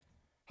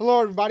Hello,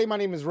 everybody. My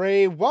name is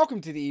Ray. Welcome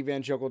to the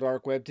Evangelical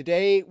Dark Web.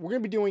 Today, we're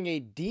going to be doing a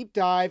deep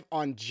dive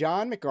on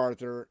John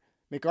MacArthur.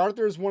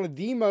 MacArthur is one of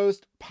the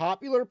most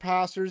popular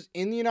pastors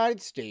in the United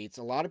States.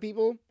 A lot of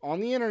people on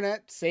the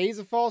internet say he's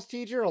a false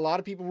teacher. A lot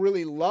of people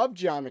really love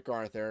John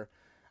MacArthur.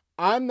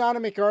 I'm not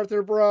a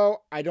MacArthur bro.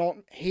 I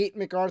don't hate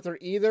MacArthur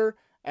either.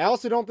 I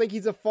also don't think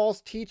he's a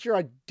false teacher.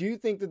 I do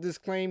think that this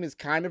claim is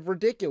kind of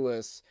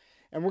ridiculous.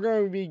 And we're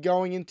going to be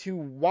going into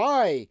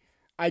why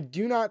I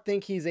do not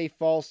think he's a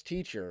false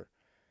teacher.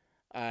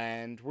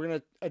 And we're going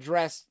to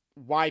address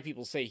why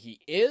people say he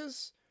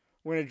is.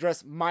 We're going to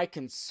address my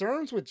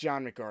concerns with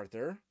John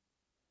MacArthur,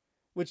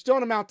 which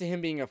don't amount to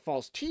him being a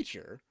false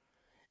teacher.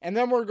 And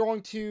then we're going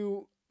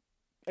to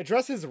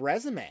address his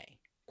resume.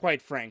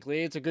 Quite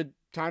frankly, it's a good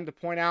time to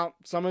point out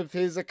some of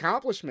his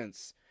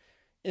accomplishments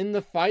in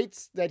the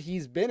fights that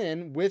he's been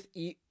in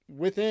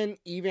within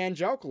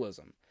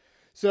evangelicalism.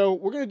 So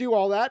we're going to do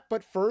all that.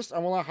 But first, I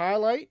want to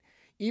highlight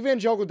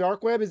Evangelical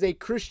Dark Web is a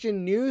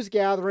Christian news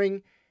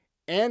gathering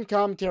and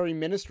commentary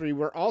ministry.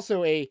 We're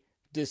also a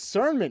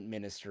discernment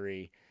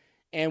ministry,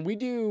 and we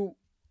do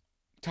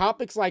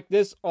topics like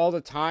this all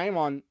the time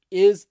on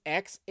is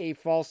X a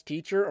false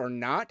teacher or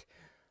not.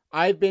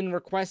 I've been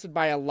requested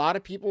by a lot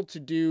of people to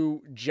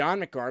do John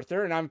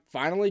MacArthur, and I'm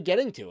finally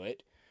getting to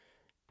it.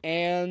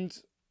 And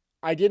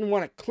I didn't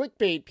want to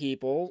clickbait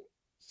people,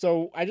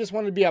 so I just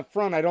wanted to be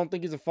upfront. I don't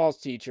think he's a false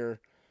teacher,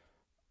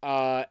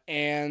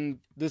 and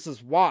this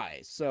is why.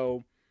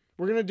 So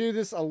we're going to do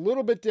this a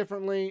little bit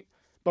differently,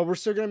 but we're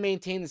still going to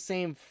maintain the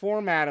same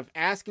format of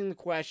asking the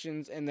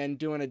questions and then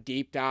doing a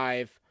deep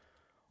dive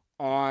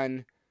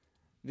on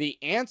the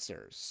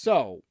answers.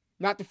 So,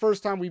 not the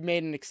first time we've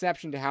made an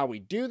exception to how we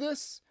do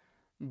this,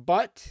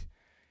 but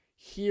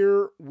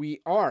here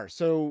we are.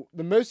 So,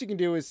 the most you can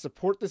do is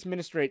support this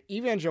ministry at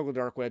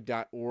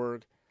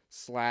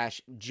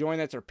evangelicaldarkweb.org/join.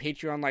 That's our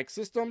Patreon-like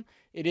system.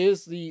 It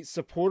is the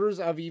supporters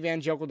of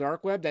Evangelical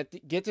Dark Web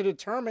that get to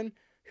determine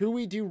who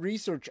we do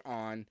research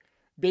on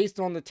based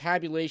on the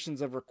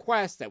tabulations of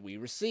requests that we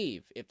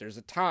receive. If there's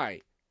a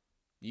tie,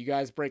 you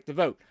guys break the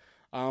vote.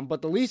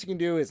 But the least you can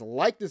do is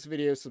like this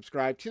video,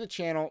 subscribe to the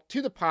channel,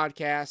 to the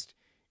podcast,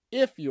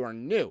 if you are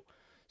new.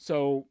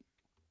 So,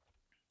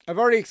 I've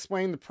already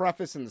explained the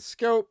preface and the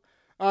scope.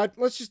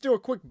 Let's just do a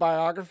quick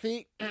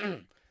biography.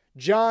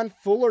 John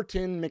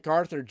Fullerton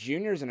MacArthur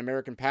Jr. is an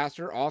American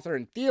pastor, author,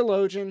 and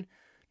theologian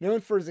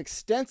known for his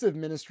extensive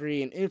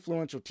ministry and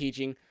influential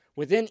teaching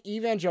within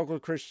evangelical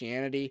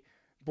Christianity.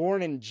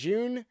 Born in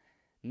June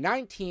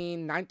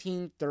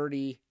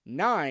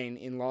 1939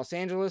 in Los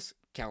Angeles,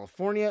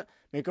 California,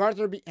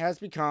 MacArthur has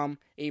become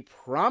a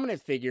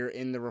prominent figure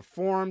in the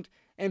Reformed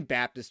and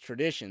Baptist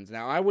traditions.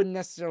 Now,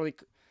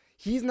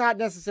 he's not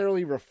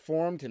necessarily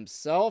Reformed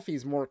himself,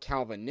 he's more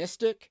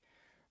Calvinistic,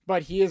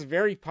 but he is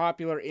very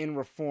popular in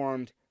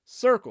Reformed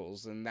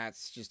circles, and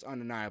that's just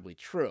undeniably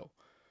true.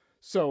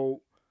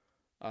 So,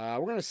 we're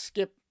going to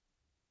skip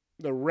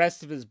the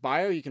rest of his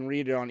bio. You can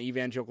read it on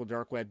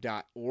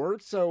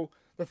evangelicaldarkweb.org. So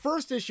the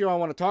first issue I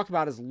want to talk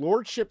about is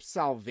Lordship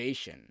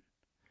Salvation.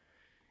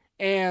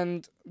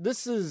 And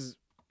this is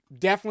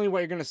definitely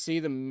what you're going to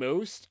see the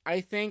most, I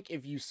think,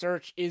 if you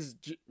search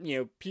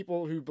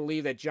people who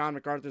believe that John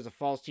MacArthur is a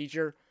false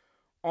teacher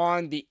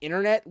on the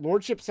internet.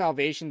 Lordship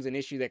Salvation is an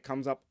issue that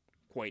comes up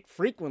quite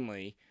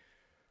frequently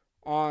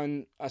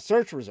on a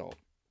search result.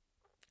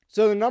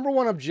 So the number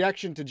one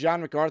objection to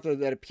John MacArthur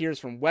that appears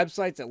from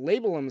websites that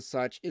label him as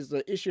such is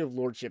the issue of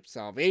Lordship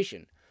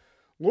Salvation.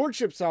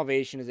 Lordship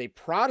Salvation is a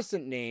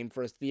Protestant name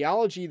for a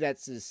theology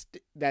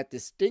that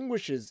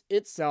distinguishes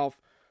itself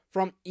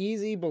from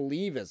easy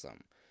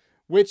believism,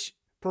 which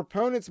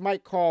proponents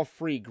might call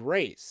free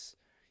grace.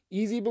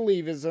 Easy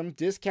believism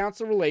discounts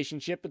the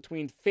relationship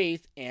between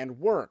faith and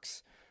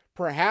works,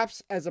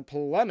 perhaps as a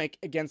polemic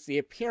against the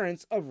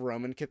appearance of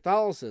Roman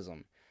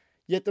Catholicism.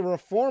 Yet the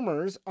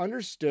Reformers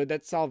understood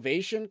that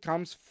salvation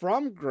comes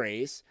from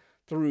grace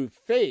through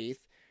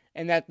faith,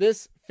 and that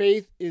this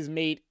faith is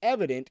made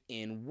evident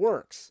in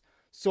works.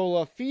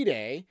 Sola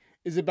fide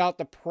is about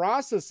the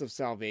process of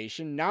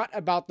salvation, not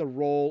about the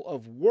role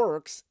of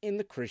works in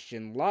the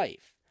Christian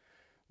life.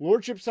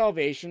 Lordship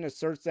Salvation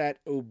asserts that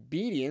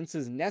obedience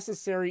is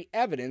necessary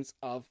evidence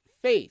of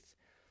faith,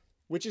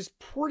 which is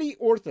pretty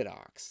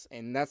orthodox,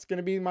 and that's going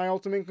to be my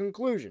ultimate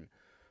conclusion.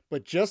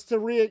 But just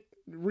to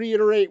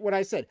reiterate what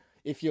I said,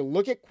 if you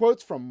look at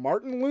quotes from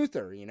Martin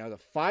Luther, the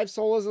five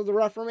solas of the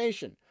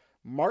Reformation,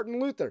 Martin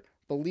Luther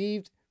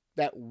believed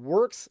that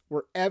works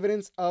were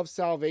evidence of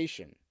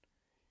salvation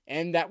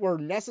and that were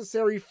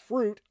necessary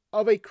fruit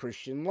of a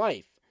Christian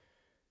life.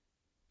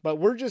 But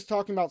we're just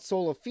talking about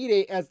sola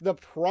fide as the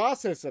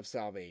process of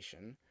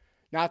salvation,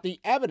 not the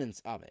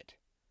evidence of it.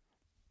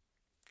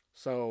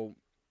 So,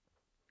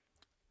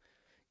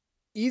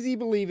 easy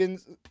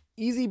believism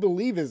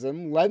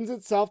lends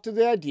itself to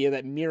the idea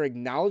that mere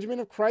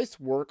acknowledgement of Christ's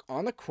work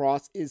on the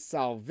cross is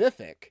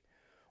salvific,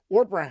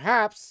 or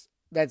perhaps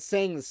that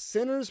saying the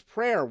sinner's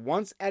prayer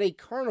once at a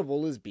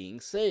carnival is being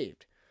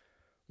saved.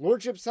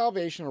 Lordship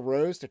Salvation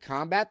arose to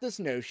combat this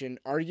notion,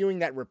 arguing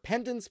that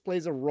repentance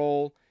plays a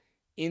role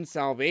in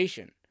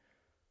salvation.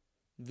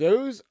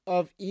 Those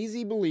of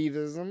easy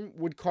believism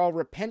would call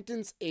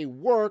repentance a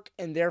work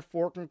and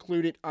therefore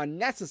conclude it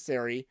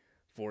unnecessary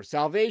for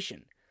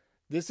salvation.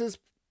 This is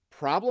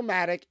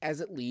problematic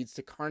as it leads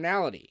to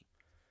carnality.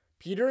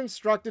 Peter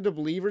instructed the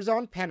believers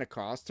on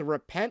Pentecost to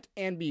repent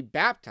and be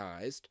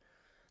baptized,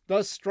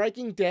 thus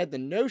striking dead the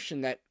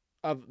notion that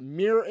of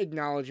mere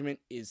acknowledgement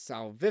is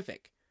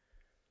salvific.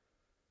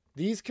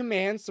 These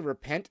commands to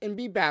repent and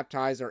be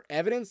baptized are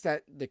evidence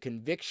that the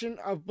conviction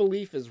of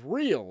belief is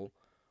real,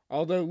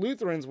 although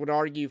Lutherans would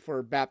argue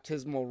for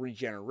baptismal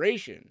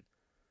regeneration.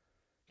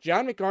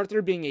 John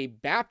MacArthur, being a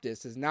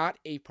Baptist, is not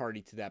a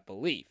party to that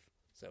belief.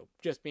 So,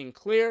 just being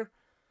clear,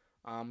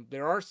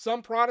 there are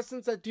some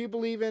Protestants that do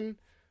believe in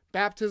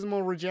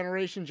baptismal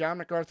regeneration. John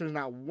MacArthur is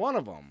not one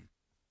of them.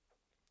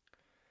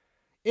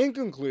 In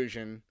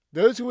conclusion,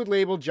 those who would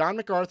label John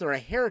MacArthur a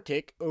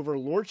heretic over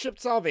lordship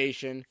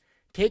salvation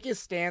take his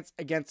stance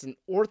against an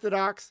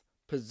orthodox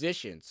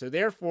position. So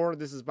therefore,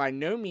 this is by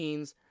no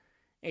means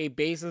a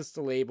basis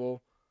to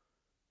label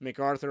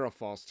MacArthur a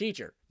false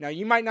teacher. Now,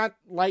 you might not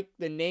like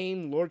the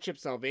name lordship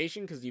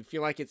salvation because you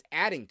feel like it's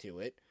adding to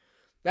it.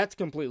 That's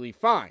completely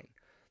fine.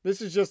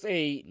 This is just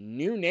a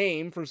new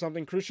name for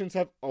something Christians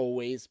have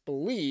always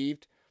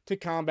believed to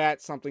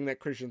combat something that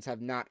Christians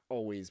have not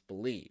always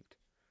believed.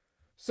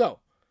 So,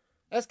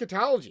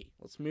 eschatology.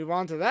 Let's move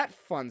on to that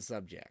fun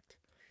subject.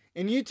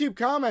 In YouTube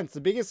comments,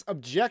 the biggest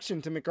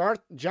objection to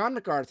John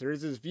MacArthur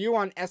is his view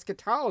on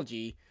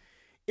eschatology,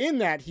 in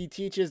that he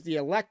teaches the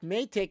elect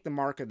may take the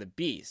mark of the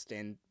beast,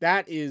 and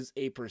that is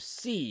a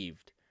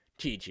perceived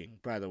teaching,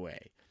 by the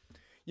way.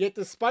 Yet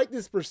despite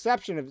this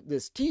perception of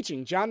this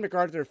teaching, John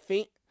MacArthur's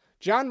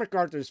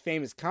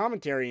famous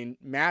commentary in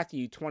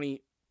Matthew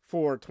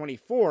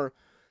 24:24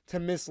 to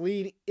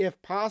mislead,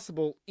 if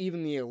possible,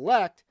 even the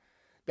elect,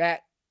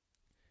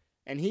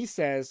 and he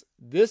says,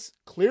 this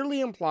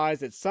clearly implies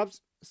that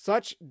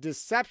such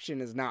deception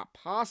is not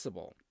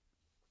possible.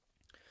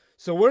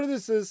 So where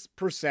does this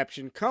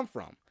perception come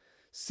from?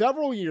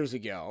 Several years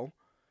ago,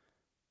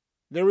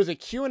 there was a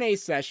Q&A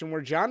session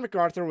where John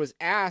MacArthur was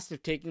asked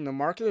if taking the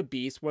mark of the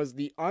beast was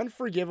the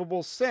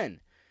unforgivable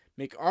sin.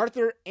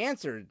 MacArthur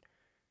answered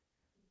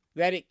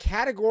that it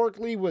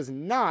categorically was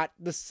not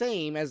the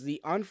same as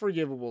the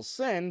unforgivable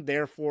sin,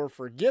 therefore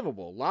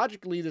forgivable.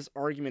 Logically, this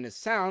argument is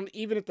sound,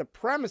 even if the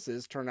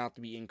premises turn out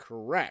to be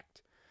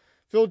incorrect.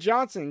 Phil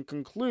Johnson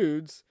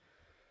concludes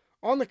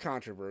on the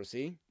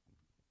controversy,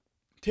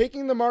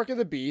 taking the mark of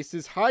the beast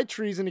is high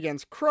treason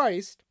against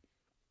Christ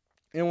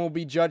and will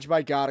be judged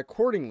by God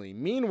accordingly.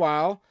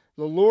 Meanwhile,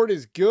 the Lord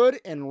is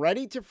good and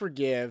ready to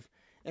forgive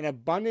and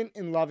abundant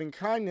in loving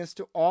kindness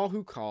to all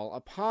who call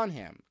upon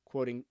him,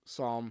 quoting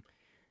Psalm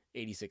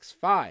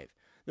 86:5.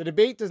 The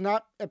debate does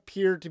not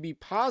appear to be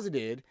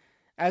posited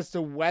as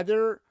to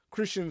whether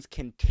Christians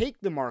can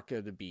take the mark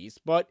of the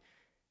beast, but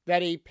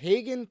that a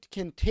pagan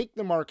can take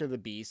the mark of the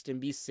beast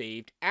and be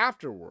saved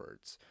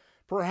afterwards.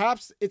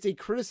 Perhaps it's a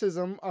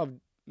criticism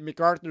of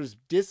MacArthur's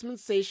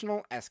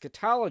dispensational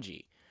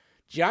eschatology.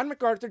 John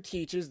MacArthur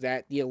teaches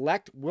that the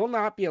elect will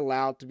not be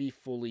allowed to be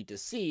fully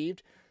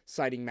deceived,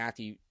 citing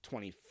Matthew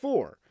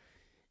 24.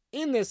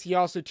 In this, he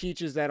also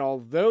teaches that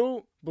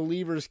although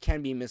believers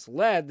can be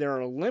misled, there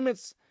are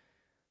limits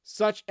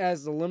such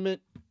as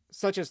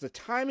the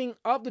timing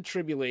of the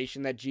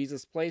tribulation that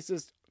Jesus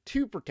places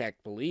to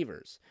protect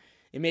believers.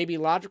 It may be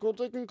logical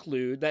to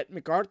conclude that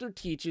MacArthur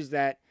teaches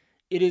that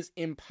it is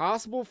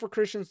impossible for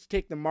Christians to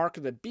take the mark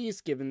of the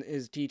beast given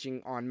his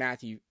teaching on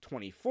Matthew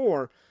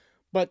 24,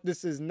 but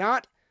this is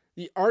not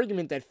the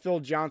argument that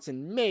Phil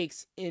Johnson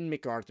makes in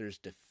MacArthur's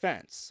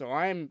defense. So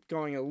I'm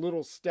going a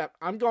little step.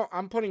 I'm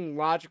putting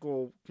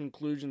logical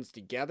conclusions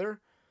together.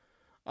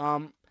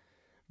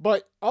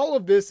 But all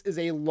of this is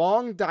a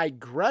long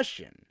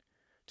digression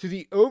to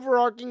the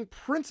overarching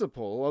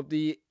principle of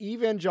the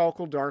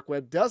evangelical dark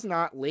web does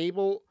not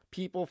label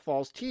people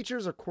false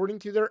teachers according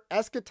to their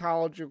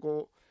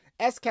eschatological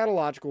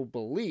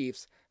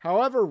beliefs,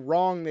 however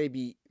wrong they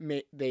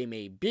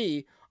may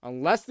be,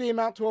 unless they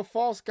amount to a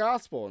false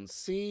gospel. And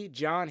see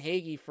John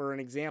Hagee for an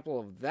example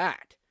of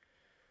that.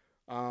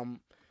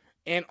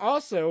 And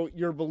also,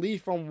 your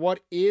belief on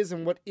what is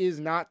and what is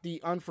not the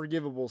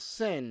unforgivable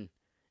sin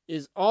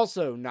is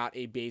also not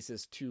a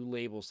basis to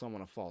label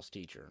someone a false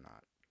teacher or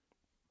not.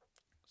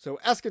 So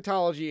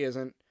eschatology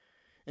isn't.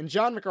 And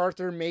John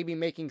MacArthur may be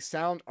making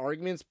sound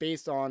arguments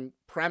based on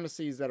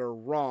premises that are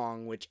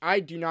wrong, which I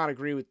do not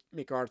agree with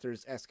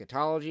MacArthur's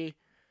eschatology.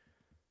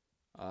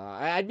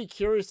 I'd be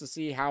curious to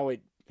see how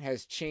it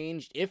has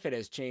changed, if it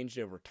has changed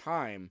over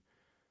time.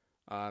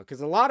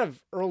 Because a lot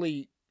of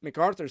early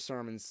MacArthur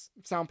sermons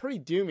sound pretty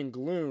doom and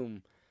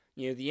gloom.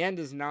 You know, the end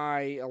is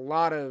nigh. A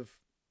lot of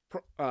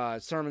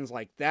sermons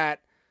like that.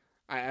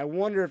 I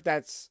wonder if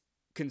that's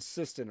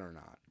consistent or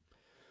not.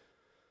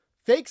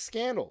 Fake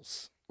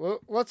scandals. Well,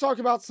 let's talk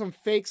about some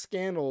fake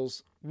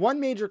scandals.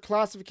 One major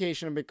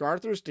classification of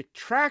MacArthur's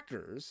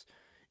detractors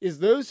is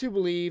those who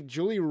believe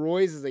Julie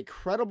Roys is a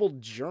credible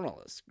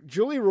journalist.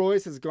 Julie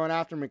Roys has gone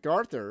after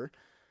MacArthur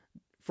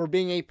for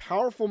being a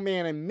powerful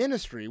man in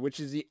ministry, which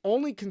is the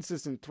only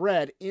consistent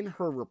thread in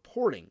her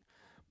reporting.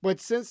 But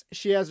since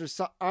she has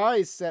her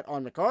eyes set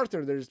on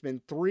MacArthur, there's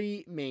been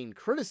three main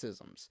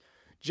criticisms.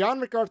 John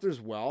MacArthur's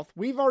wealth.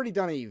 We've already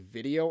done a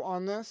video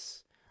on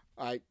this,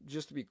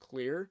 just to be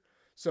clear,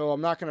 so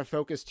I'm not going to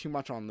focus too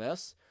much on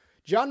this.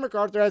 John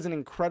MacArthur has an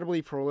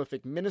incredibly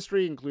prolific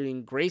ministry,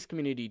 including Grace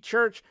Community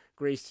Church,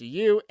 Grace to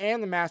You,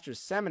 and the Master's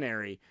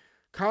Seminary,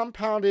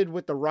 compounded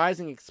with the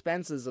rising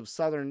expenses of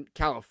Southern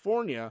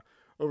California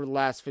over the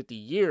last 50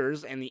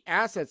 years, and the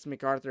assets of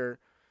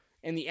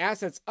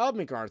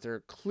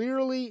MacArthur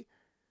clearly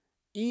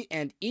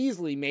and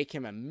easily make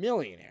him a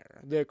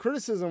millionaire. The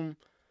criticism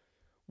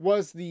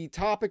was the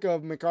topic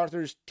of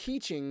MacArthur's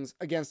teachings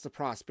against the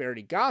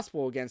prosperity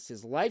gospel, against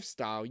his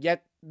lifestyle,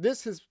 yet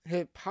his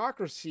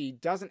hypocrisy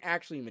doesn't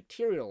actually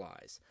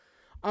materialize.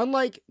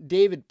 Unlike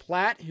David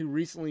Platt, who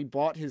recently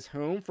bought his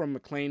home from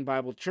McLean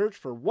Bible Church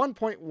for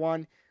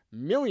 $1.1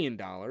 million,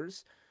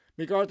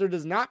 MacArthur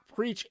does not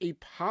preach a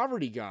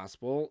poverty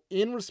gospel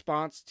in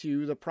response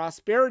to the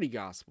prosperity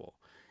gospel.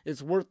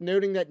 It's worth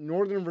noting that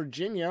Northern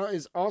Virginia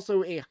is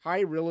also a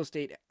high real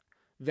estate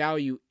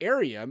value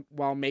area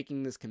while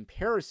making this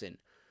comparison.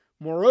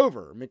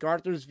 Moreover,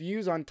 MacArthur's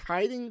views on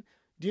tithing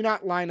do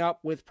not line up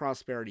with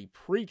prosperity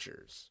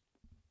preachers.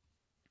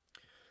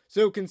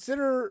 So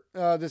consider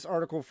this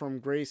article from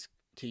Grace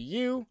to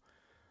You.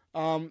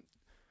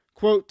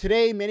 Quote,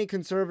 today, many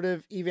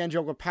conservative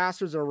evangelical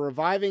pastors are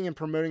reviving and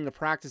promoting the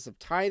practice of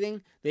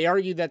tithing. They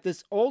argue that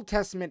this Old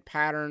Testament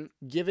pattern,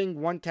 giving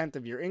 1/10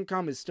 of your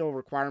income, is still a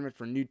requirement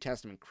for New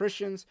Testament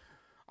Christians.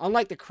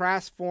 Unlike the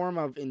crass form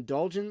of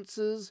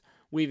indulgences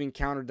we've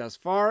encountered thus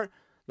far,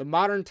 the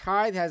modern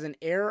tithe has an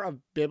air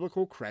of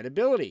biblical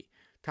credibility.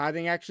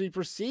 Tithing actually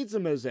precedes the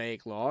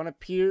Mosaic Law and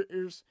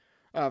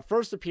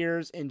first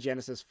appears in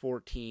Genesis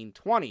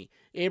 14:20.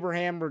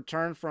 Abraham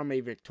returned from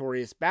a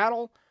victorious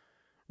battle,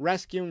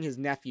 rescuing his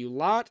nephew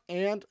Lot,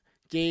 and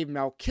gave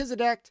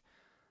Melchizedek,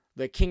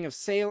 the king of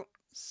Salem,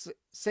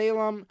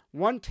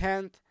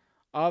 1/10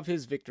 of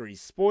his victory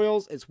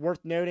spoils. It's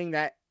worth noting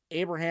that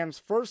Abraham's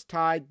first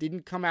tithe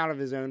didn't come out of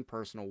his own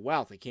personal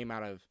wealth. It came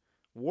out of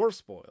war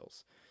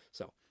spoils.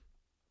 So,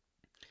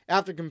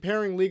 after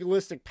comparing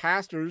legalistic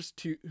pastors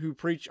who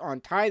preach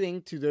on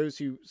tithing to those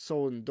who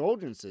sold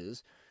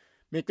indulgences,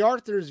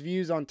 MacArthur's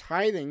views on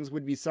tithings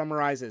would be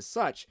summarized as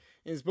such.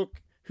 In his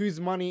book, Whose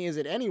Money Is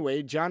It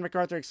Anyway?, John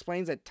MacArthur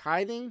explains that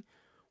tithing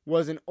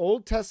was an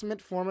Old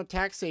Testament form of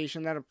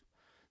taxation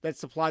that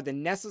supplied the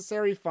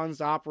necessary funds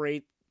to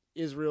operate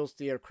Israel's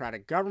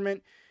theocratic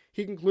government.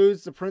 He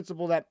concludes the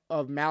principle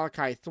of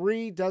Malachi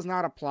 3 does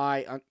not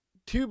apply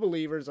to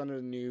believers under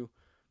the new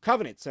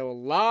covenant. So a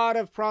lot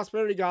of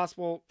prosperity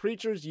gospel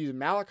preachers use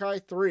Malachi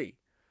 3.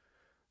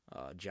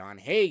 John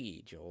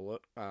Hagee,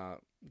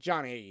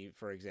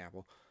 for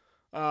example.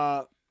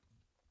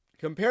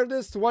 Compare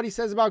this to what he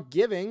says about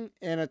giving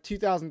in a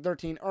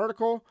 2013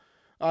 article.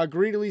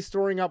 Greedily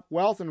storing up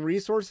wealth and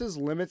resources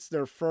limits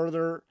their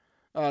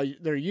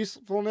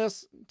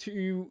usefulness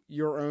to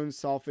your own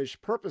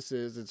selfish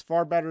purposes. It's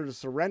far better to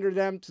surrender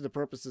them to the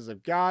purposes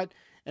of God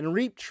and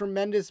reap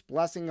tremendous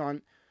blessing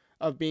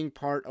of being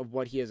part of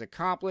what he has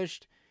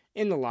accomplished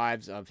in the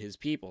lives of his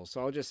people.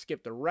 So I'll just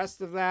skip the rest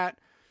of that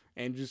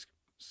and just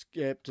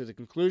skip to the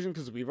conclusion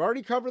because we've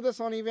already covered this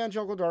on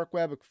Evangelical Dark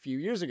Web a few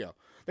years ago.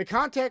 The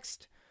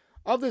context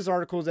of this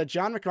article is that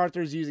John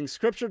MacArthur is using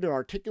scripture to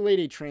articulate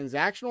a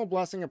transactional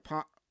blessing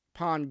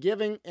upon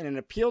giving and an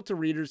appeal to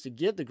readers to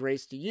give the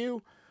grace to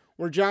you,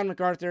 where John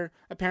MacArthur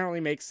apparently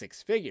makes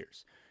six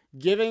figures.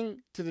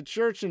 Giving to the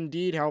church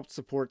indeed helped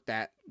support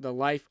the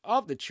life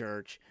of the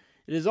church.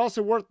 It is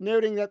also worth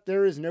noting that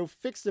there is no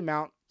fixed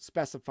amount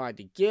specified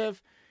to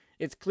give.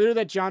 It's clear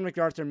that John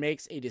MacArthur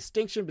makes a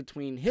distinction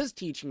between his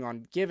teaching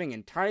on giving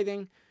and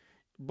tithing,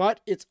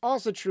 but it's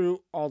also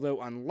true, although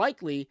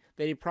unlikely,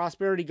 that a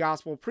prosperity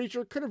gospel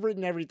preacher could have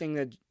written everything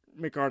that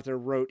MacArthur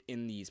wrote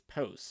in these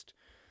posts.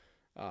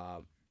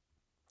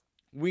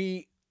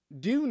 We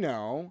do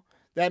know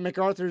that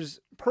MacArthur's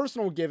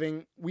personal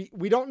giving,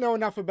 we don't know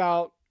enough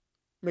about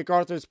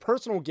MacArthur's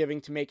personal giving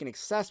to make an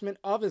assessment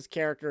of his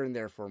character and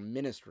therefore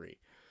ministry.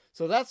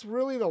 So that's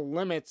really the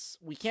limits.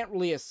 We can't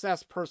really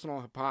assess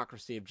personal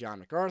hypocrisy of John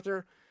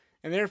MacArthur,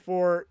 and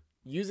therefore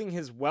using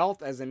his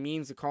wealth as a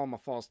means to call him a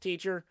false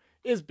teacher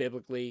is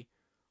biblically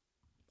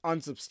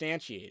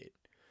unsubstantiated.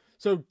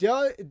 So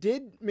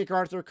did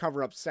MacArthur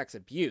cover up sex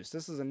abuse?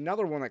 This is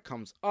another one that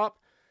comes up.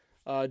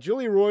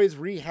 Julie Roys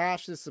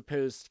rehashed this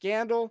supposed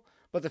scandal,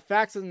 but the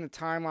facts in the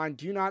timeline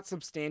do not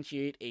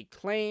substantiate a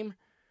claim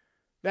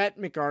that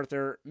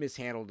MacArthur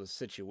mishandled the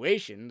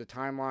situation. The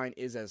timeline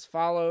is as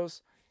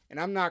follows, and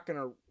I'm not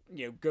going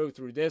to go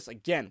through this.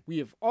 Again, we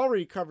have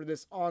already covered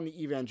this on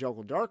the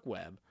Evangelical Dark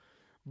Web,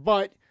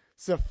 but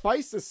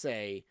suffice to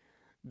say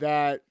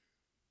that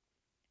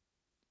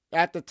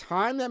at the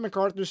time that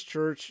MacArthur's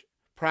church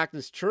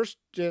practiced church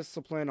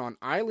discipline on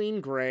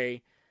Eileen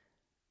Gray,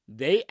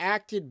 they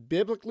acted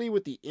biblically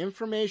with the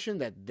information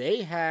that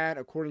they had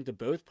according to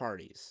both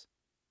parties.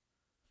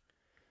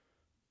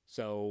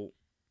 So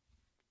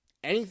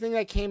anything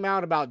that came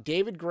out about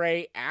David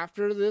Gray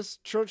after this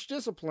church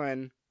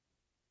discipline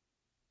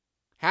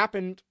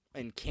happened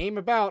and came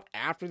about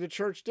after the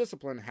church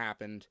discipline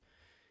happened.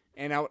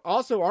 And I would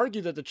also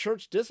argue that the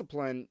church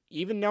discipline,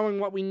 even knowing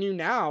what we knew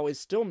now, is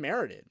still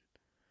merited.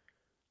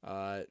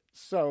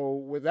 So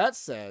with that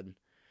said,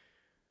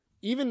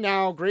 even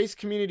now, Grace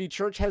Community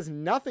Church has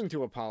nothing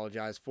to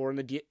apologize for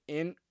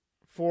in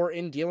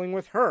dealing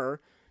with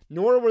her,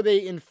 nor were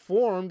they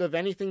informed of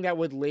anything that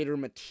would later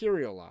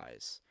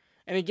materialize.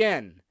 And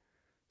again,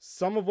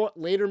 some of what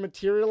later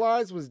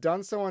materialized was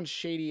done so on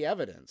shady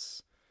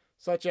evidence,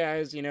 such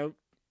as,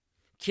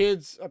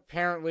 kids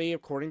apparently,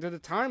 according to the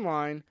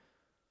timeline,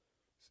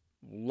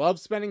 love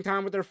spending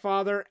time with their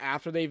father.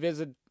 After they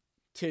visited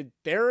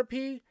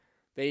therapy,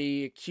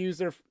 they accuse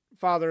their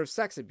father of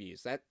sex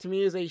abuse. That, to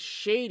me, is a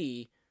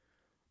shady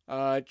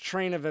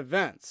train of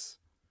events.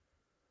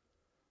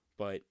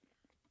 But,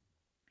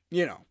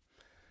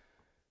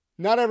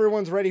 not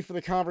everyone's ready for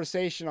the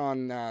conversation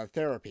on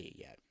therapy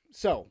yet.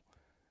 So,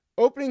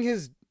 opening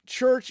his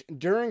church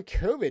during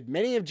COVID,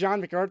 many of John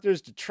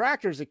MacArthur's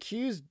detractors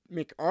accused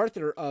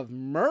MacArthur of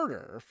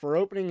murder for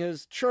opening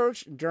his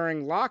church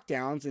during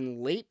lockdowns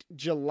in late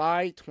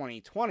July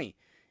 2020.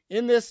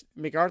 In this,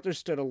 MacArthur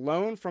stood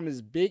alone from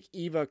his Big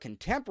Eva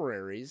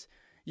contemporaries,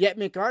 yet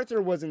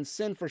MacArthur was in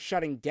sin for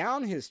shutting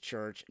down his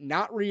church,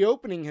 not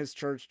reopening his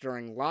church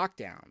during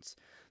lockdowns.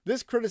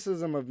 This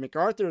criticism of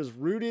MacArthur is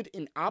rooted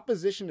in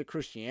opposition to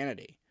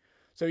Christianity.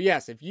 So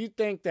yes, if you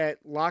think that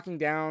locking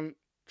down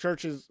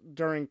churches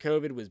during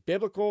COVID was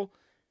biblical,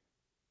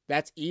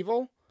 that's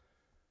evil.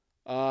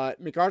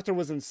 MacArthur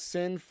was in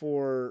sin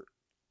for,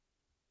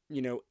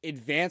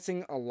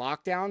 advancing a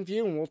lockdown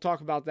view, and we'll talk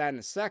about that in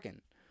a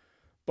second.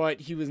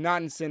 But he was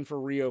not in sin for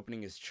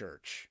reopening his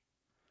church.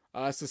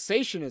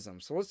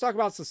 Cessationism. So let's talk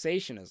about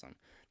cessationism.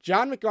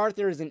 John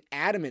MacArthur is an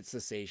adamant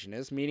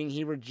cessationist, meaning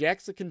he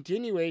rejects the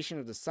continuation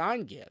of the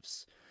sign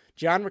gifts.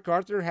 John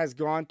MacArthur has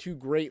gone to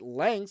great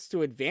lengths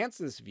to advance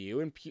this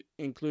view,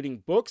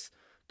 including books,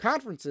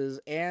 conferences,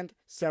 and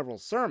several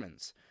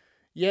sermons.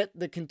 Yet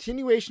the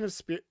continuation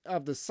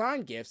of the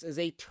sign gifts is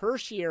a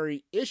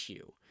tertiary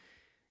issue.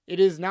 It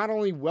is not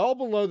only well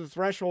below the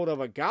threshold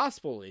of a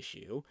gospel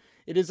issue,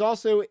 it is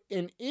also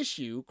an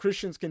issue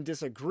Christians can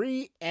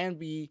disagree and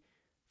be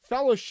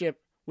fellowship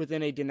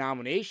within a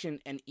denomination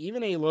and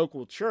even a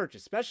local church.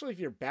 Especially if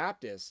you're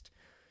Baptist,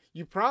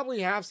 you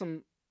probably have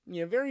some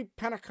very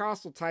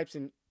Pentecostal types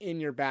in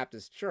your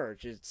Baptist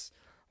church. It's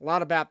a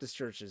lot of Baptist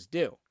churches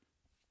do.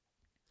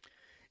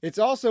 It's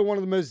also one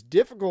of the most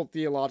difficult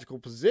theological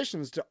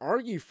positions to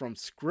argue from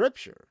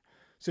Scripture.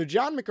 So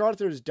John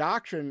MacArthur's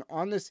doctrine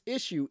on this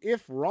issue,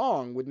 if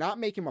wrong, would not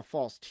make him a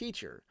false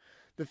teacher.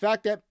 The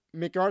fact that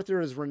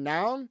MacArthur is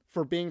renowned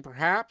for being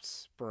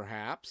perhaps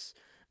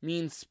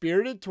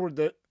mean-spirited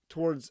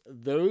towards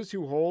those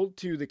who hold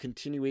to the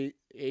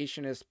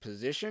continuationist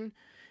position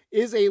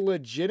is a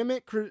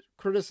legitimate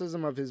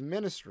criticism of his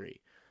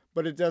ministry,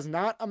 but it does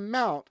not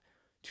amount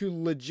to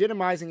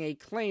legitimizing a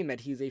claim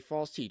that he's a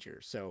false teacher.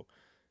 So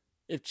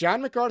if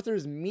John MacArthur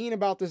is mean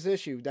about this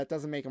issue, that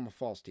doesn't make him a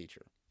false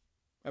teacher.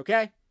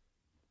 Okay?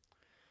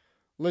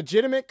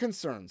 Legitimate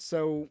concerns.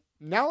 So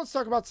now let's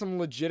talk about some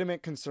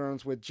legitimate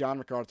concerns with John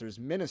MacArthur's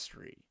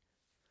ministry.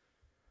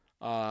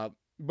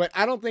 But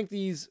I don't think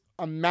these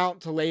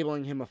amount to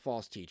labeling him a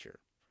false teacher.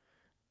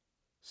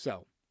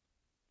 So,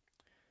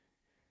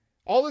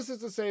 all this is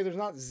to say there's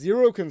not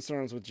zero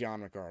concerns with John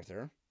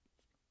MacArthur.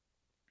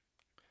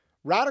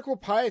 Radical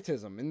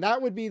pietism, and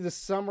that would be the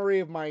summary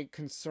of my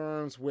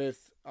concerns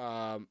with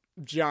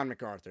John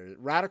MacArthur.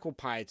 Radical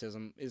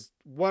pietism is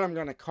what I'm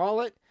going to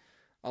call it.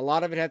 A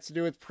lot of it has to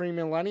do with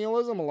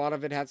premillennialism. A lot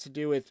of it has to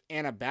do with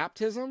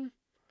Anabaptism.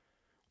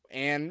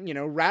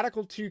 And,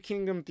 radical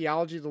two-kingdom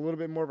theology is a little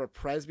bit more of a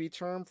Presby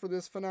term for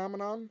this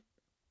phenomenon.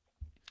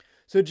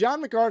 So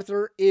John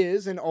MacArthur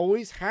is and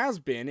always has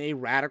been a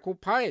radical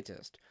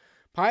pietist.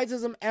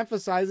 Pietism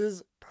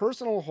emphasizes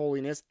personal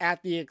holiness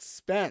at the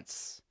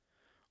expense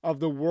of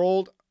the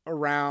world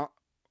around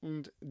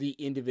the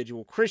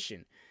individual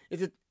Christian.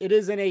 It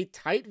is in a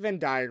tight Venn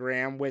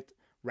diagram with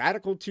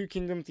radical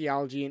two-kingdom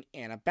theology and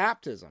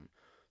Anabaptism.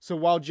 So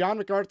while John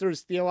MacArthur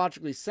is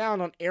theologically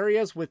sound on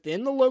areas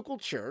within the local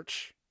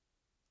church,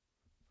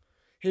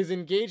 his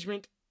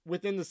engagement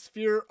within the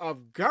sphere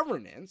of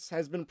governance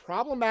has been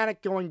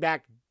problematic going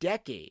back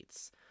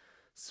decades,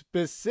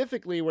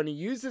 specifically when he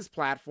used his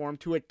platform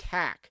to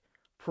attack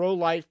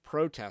pro-life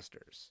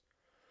protesters.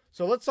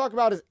 So let's talk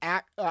about his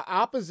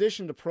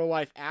opposition to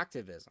pro-life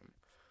activism.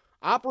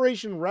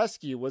 Operation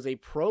Rescue was a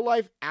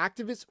pro-life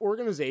activist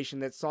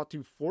organization that sought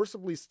to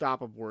forcibly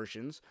stop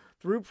abortions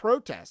through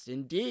protest.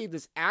 Indeed,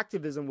 this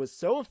activism was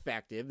so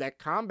effective that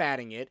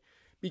combating it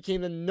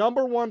became the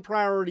number one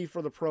priority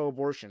for the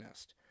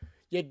pro-abortionist.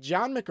 Yet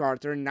John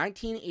MacArthur in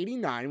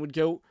 1989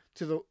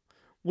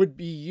 would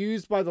be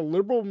used by the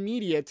liberal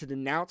media to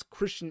denounce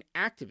Christian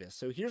activists.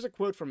 So here's a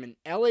quote from an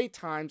LA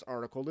Times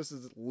article. This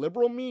is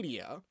liberal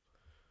media.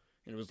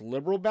 It was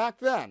liberal back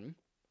then.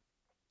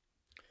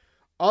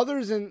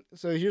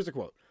 So here's the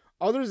quote.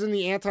 Others in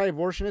the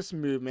anti-abortion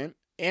movement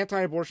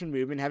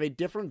have a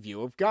different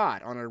view of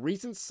God. On a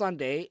recent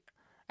Sunday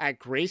at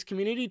Grace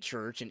Community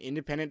Church, an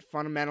independent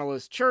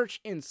fundamentalist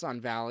church in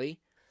Sun Valley,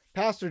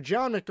 Pastor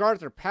John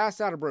MacArthur passed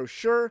out a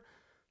brochure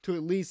to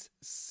at least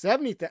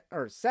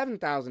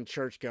 7,000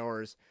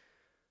 churchgoers.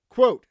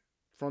 Quote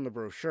from the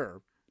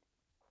brochure: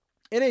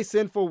 "In a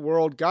sinful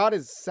world, God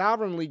has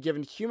sovereignly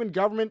given human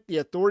government the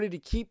authority to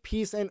keep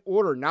peace and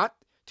order, not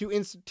to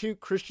institute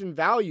Christian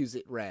values,"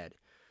 it read.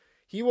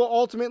 "He will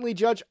ultimately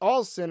judge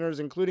all sinners,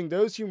 including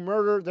those who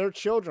murder their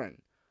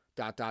children. ...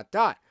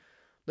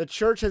 The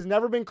church has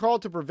never been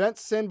called to prevent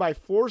sin by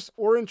force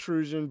or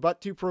intrusion,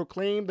 but to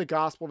proclaim the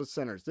gospel to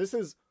sinners." This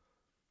is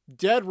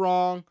dead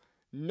wrong.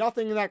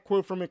 Nothing in that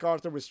quote from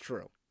MacArthur was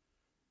true,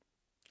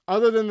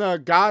 other than the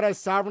God has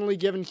sovereignly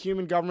given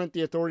human government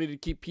the authority to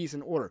keep peace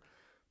and order.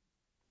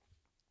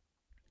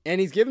 And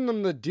he's given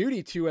them the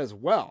duty to as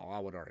well, I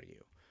would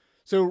argue.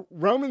 So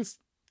Romans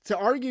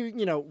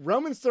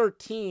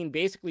 13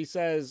 basically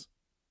says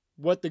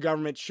what the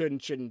government should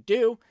and shouldn't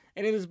do,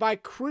 and it is by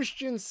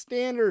Christian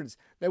standards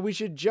that we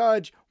should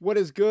judge what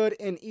is good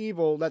and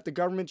evil, that the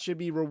government should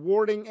be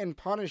rewarding and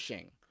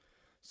punishing.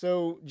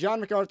 So John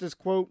MacArthur's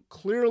quote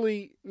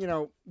clearly,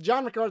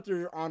 John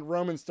MacArthur on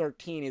Romans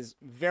 13 is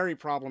very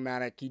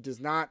problematic. He does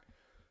not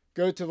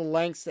go to the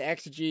lengths to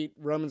exegete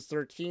Romans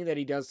 13 that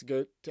he does to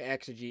go to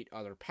exegete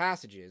other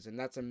passages, and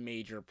that's a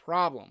major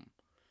problem.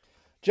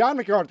 John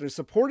MacArthur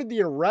supported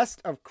the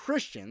arrest of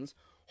Christians,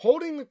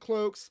 holding the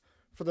cloaks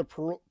for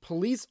the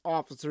police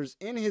officers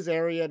in his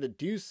area to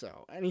do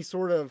so. Any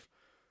sort of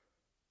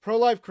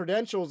pro-life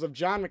credentials of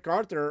John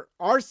MacArthur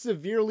are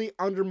severely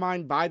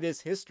undermined by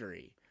this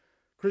history.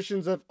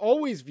 Christians have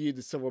always viewed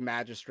the civil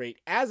magistrate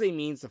as a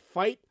means to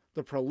fight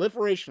the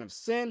proliferation of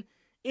sin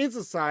in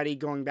society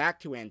going back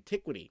to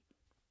antiquity.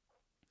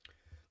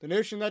 The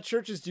notion that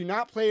churches do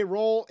not play a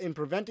role in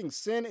preventing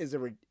sin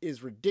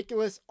is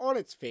ridiculous on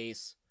its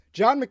face.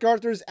 John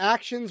MacArthur's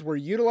actions were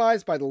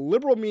utilized by the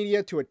liberal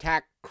media to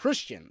attack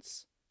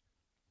Christians.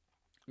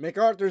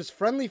 MacArthur's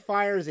friendly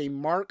fire is a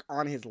mark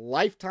on his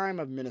lifetime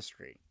of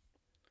ministry.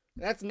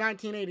 That's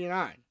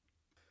 1989.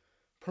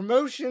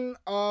 Promotion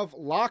of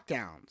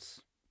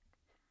lockdowns.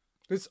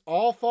 This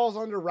all falls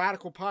under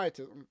radical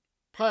pietism,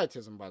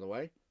 by the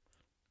way.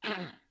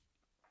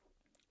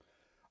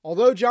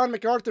 Although John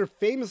MacArthur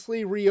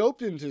famously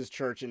reopened his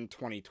church in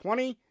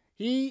 2020,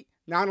 he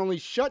not only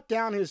shut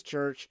down his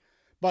church,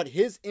 but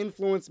his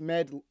influence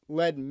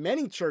led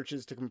many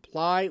churches to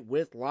comply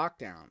with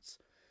lockdowns.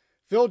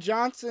 Phil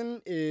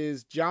Johnson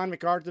is John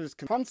MacArthur's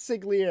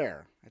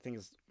consigliere. I think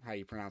is how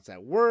you pronounce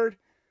that word.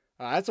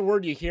 That's a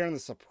word you hear in The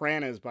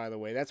Sopranos, by the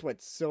way. That's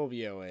what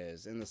Silvio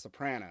is in The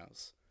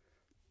Sopranos.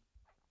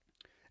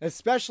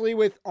 Especially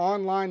with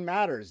online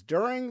matters.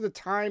 During the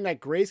time that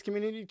Grace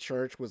Community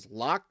Church was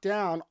locked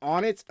down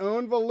on its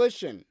own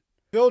volition,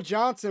 Phil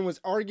Johnson was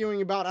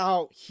arguing about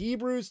how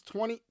Hebrews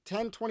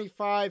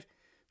 10:25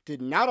 did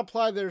not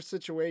apply to their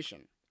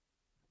situation.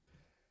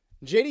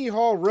 J.D.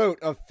 Hall wrote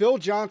of Phil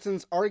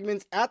Johnson's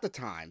arguments at the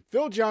time.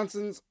 Phil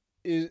Johnson's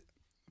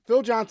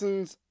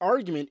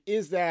argument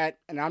is that,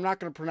 and I'm not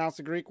going to pronounce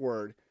the Greek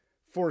word,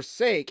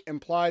 forsake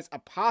implies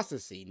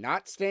apostasy,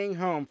 not staying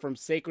home from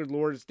sacred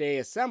Lord's Day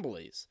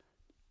assemblies.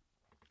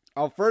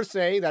 I'll first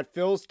say that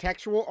Phil's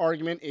textual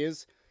argument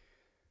is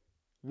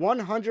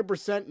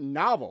 100%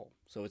 novel,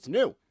 so it's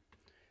new.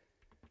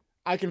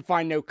 I can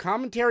find no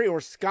commentary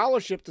or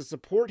scholarship to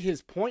support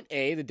his point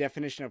A, the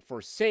definition of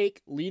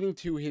forsake, leading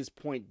to his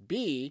point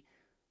B.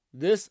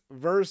 This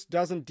verse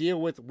doesn't deal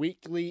with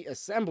weekly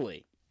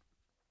assembly.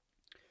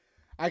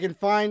 I can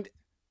find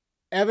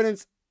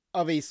evidence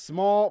of a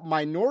small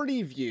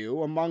minority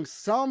view among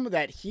some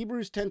that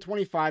Hebrews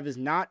 10:25 is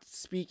not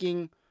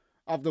speaking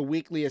of the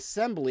weekly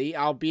assembly,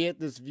 albeit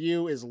this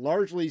view is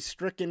largely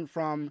stricken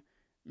from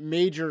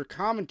major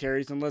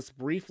commentaries unless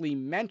briefly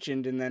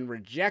mentioned and then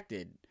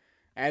rejected,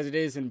 as it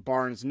is in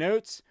Barnes'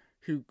 notes,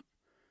 who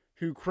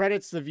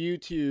credits the view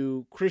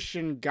to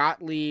Christian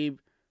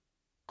Gottlieb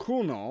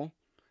Kuhnel,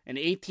 an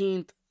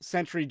 18th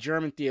century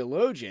German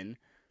theologian.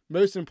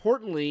 Most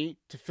importantly,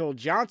 to Phil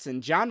Johnson,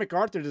 John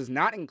MacArthur does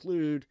not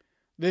include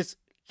this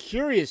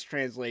curious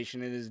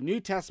translation in his New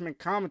Testament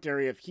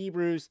commentary of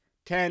Hebrews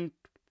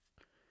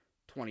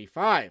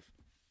 10:25.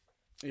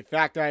 In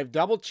fact, I have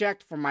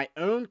double-checked from my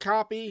own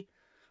copy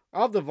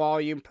of the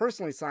volume,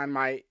 personally signed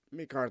by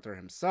MacArthur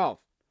himself.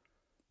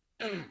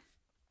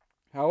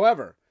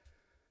 However,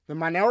 the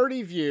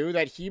minority view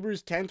that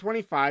Hebrews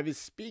 10:25 is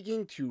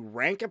speaking to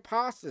rank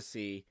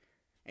apostasy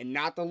and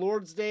not the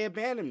Lord's Day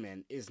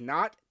abandonment is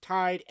not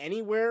tied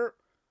anywhere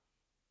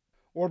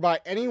or by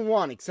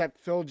anyone except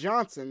Phil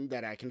Johnson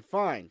that I can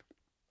find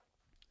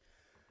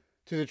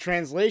to the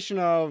translation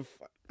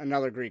of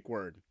another Greek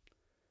word.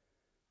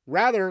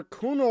 Rather,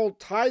 Kuhnel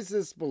ties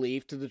this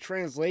belief to the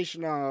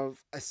translation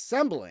of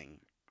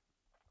assembling,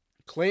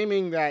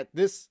 claiming that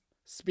this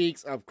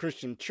speaks of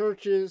Christian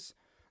churches,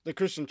 the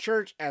Christian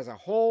church as a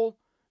whole,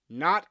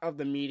 not of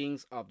the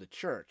meetings of the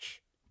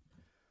church.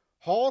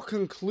 Hall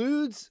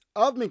concludes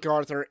of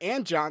MacArthur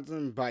and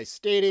Johnson by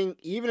stating,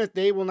 even if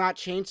they will not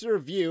change their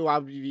view, I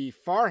would be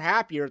far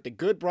happier if the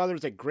good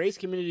brothers at Grace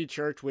Community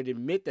Church would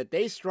admit that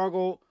they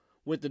struggle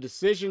with the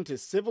decision to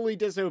civilly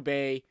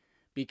disobey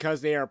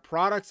because they are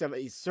products of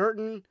a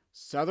certain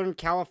Southern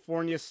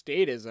California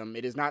statism.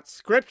 It is not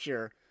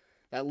scripture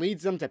that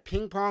leads them to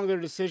ping-pong their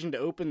decision to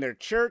open their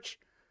church,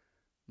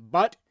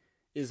 but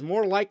is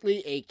more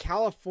likely a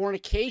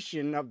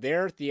Californication of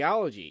their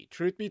theology.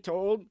 Truth be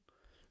told,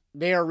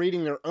 they are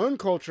reading their own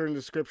culture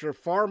into Scripture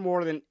far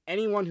more than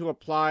anyone who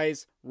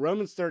applies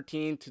Romans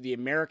 13 to the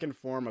American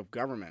form of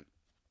government.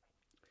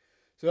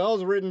 So that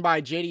was written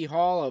by J.D.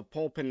 Hall of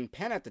Pulpit and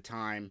Pen at the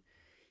time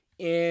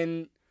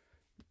in,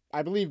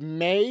 I believe,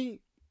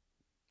 May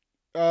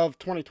of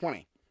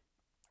 2020.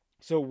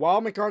 So while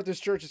MacArthur's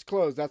church is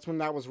closed, that's when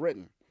that was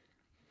written.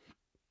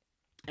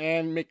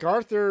 And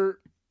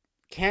MacArthur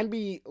can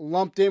be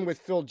lumped in with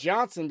Phil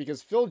Johnson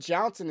because Phil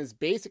Johnson is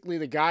basically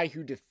the guy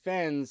who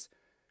defends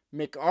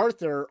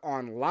MacArthur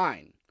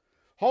online.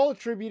 Hall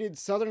attributed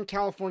Southern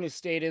California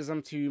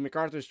statism to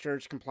MacArthur's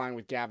church complying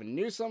with Gavin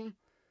Newsom,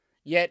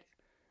 yet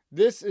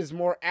this is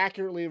more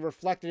accurately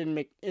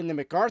reflected in the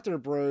MacArthur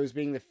Bros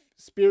being the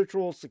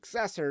spiritual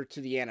successor to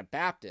the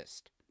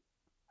Anabaptist.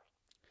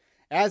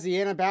 As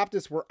the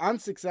Anabaptists were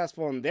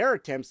unsuccessful in their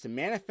attempts to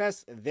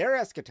manifest their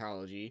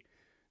eschatology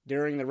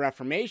during the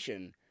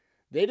Reformation,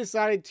 they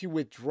decided to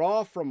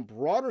withdraw from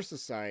broader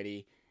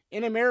society.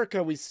 In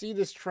America, we see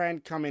this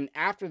trend come in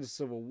after the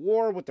Civil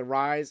War with the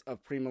rise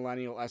of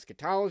premillennial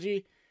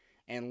eschatology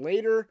and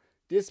later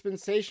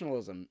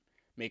dispensationalism.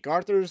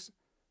 MacArthur's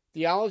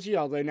theology,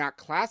 although not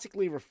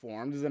classically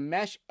reformed, is a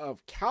mesh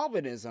of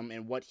Calvinism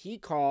and what he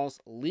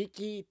calls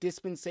leaky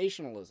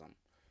dispensationalism.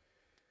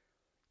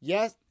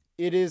 Yes,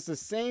 it is the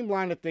same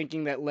line of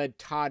thinking that led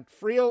Todd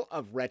Friel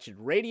of Wretched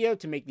Radio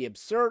to make the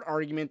absurd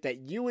argument that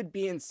you would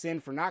be in sin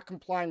for not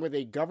complying with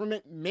a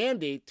government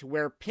mandate to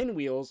wear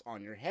pinwheels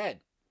on your head.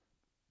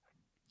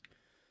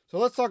 So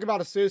let's talk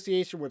about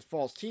association with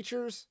false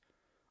teachers.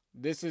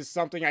 This is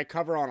something I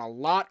cover on a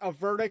lot of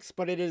verdicts,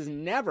 but it is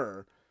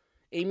never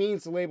a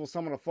means to label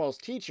someone a false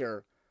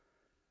teacher.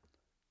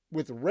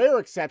 With rare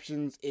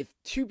exceptions, if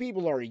two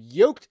people are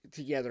yoked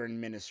together in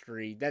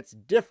ministry, that's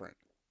different.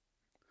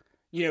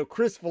 You know,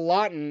 Chris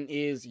Vallotton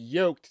is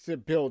yoked to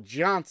Bill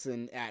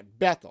Johnson at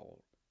Bethel.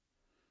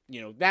 You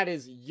know, that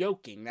is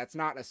yoking. That's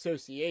not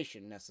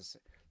association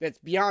necessarily. That's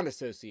beyond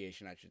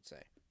association, I should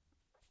say.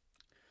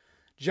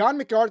 John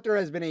MacArthur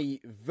has been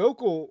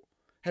vocal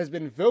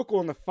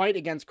in the fight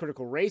against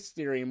critical race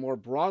theory and more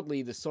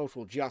broadly the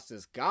social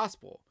justice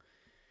gospel.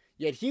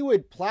 Yet he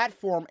would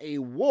platform a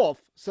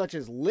wolf such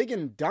as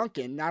Ligon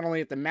Duncan not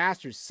only at the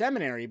Master's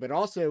Seminary but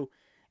also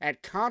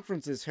at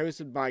conferences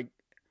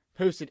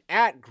hosted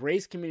at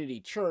Grace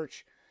Community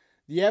Church.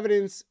 The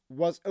evidence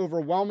was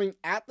overwhelming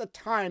at the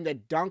time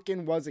that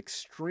Duncan was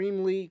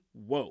extremely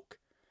woke.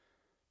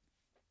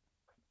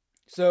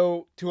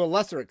 So, to a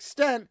lesser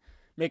extent,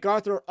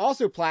 MacArthur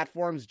also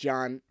platforms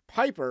John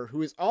Piper,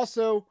 who is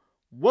also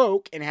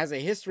woke and has a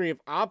history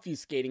of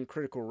obfuscating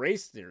critical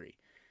race theory.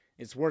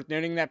 It's worth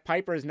noting that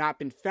Piper has not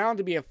been found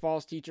to be a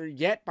false teacher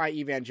yet by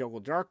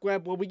evangelical dark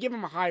web. Well, we give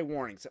him a high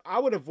warning, so I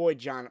would avoid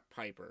John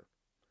Piper.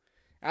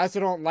 I also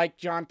don't like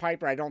John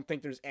Piper. I don't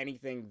think there's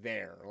anything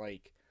there.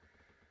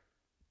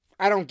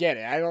 I don't get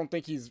it. I don't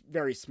think he's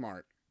very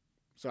smart.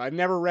 So I've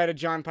never read a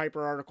John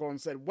Piper article and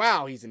said,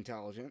 wow, he's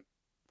intelligent.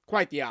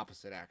 Quite the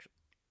opposite, actually.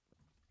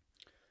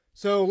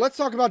 So let's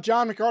talk about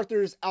John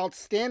MacArthur's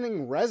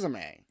outstanding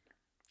resume.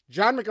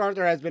 John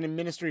MacArthur has been in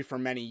ministry for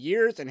many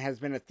years and has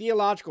been a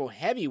theological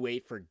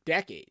heavyweight for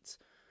decades.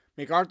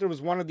 MacArthur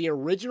was one of the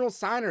original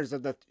signers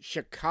of the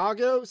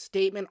Chicago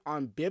Statement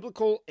on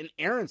Biblical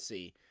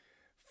Inerrancy,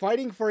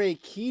 fighting for a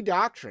key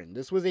doctrine.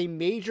 This was a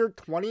major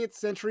 20th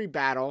century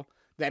battle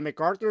that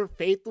MacArthur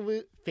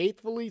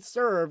faithfully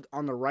served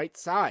on the right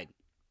side.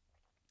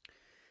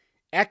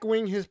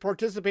 Echoing his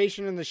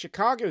participation in the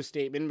Chicago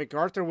Statement,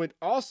 MacArthur would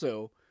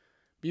also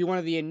be one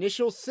of the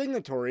initial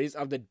signatories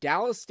of the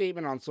Dallas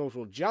Statement on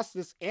Social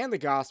Justice and the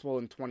Gospel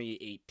in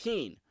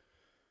 2018.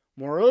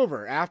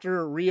 Moreover,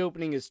 after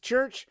reopening his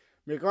church,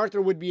 MacArthur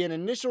would be an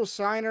initial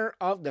signer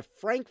of the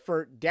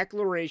Frankfurt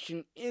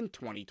Declaration in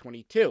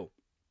 2022.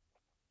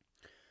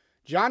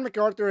 John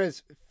MacArthur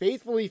has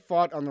faithfully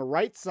fought on the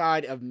right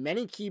side of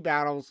many key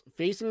battles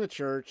facing the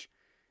church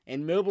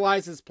and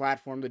mobilized his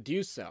platform to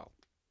do so.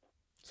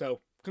 So,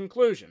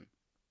 conclusion.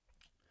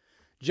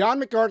 John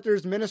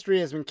MacArthur's ministry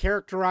has been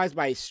characterized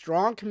by a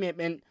strong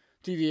commitment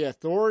to the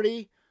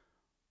authority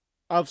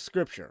of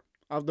Scripture,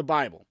 of the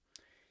Bible.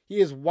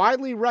 He is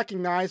widely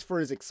recognized for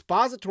his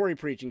expository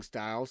preaching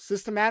style,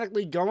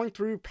 systematically going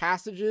through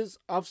passages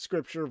of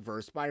Scripture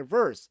verse by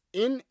verse.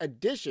 In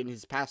addition,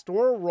 his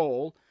pastoral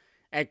role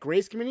at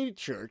Grace Community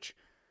Church,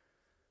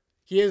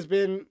 he has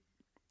been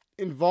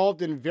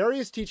involved in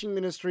various teaching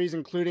ministries,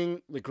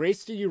 including the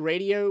Grace to You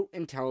radio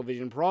and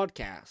television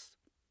broadcasts.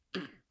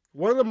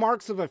 One of the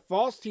marks of a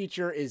false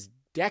teacher is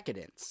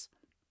decadence,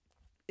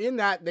 in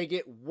that they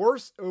get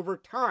worse over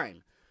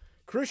time.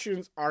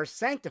 Christians are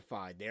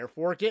sanctified,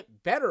 therefore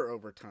get better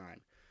over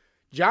time.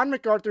 John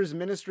MacArthur's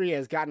ministry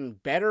has gotten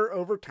better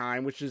over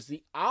time, which is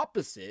the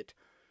opposite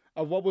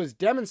of what was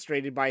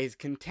demonstrated by his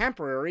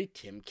contemporary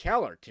Tim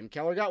Keller. Tim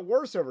Keller got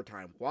worse over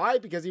time. Why?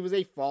 Because he was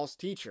a false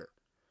teacher.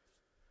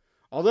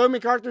 Although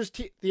MacArthur's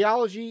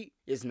theology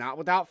is not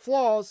without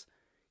flaws,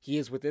 he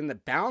is within the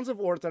bounds of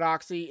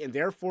orthodoxy, and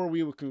therefore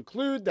we will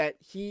conclude that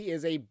he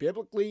is a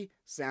biblically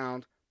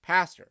sound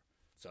pastor.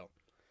 So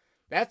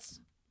that's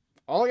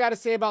all I got to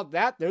say about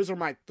that. Those are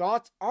my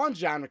thoughts on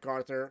John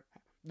MacArthur.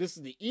 This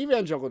is the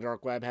Evangelical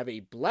Dark Web. Have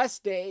a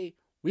blessed day.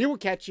 We will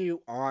catch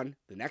you on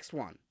the next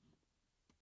one.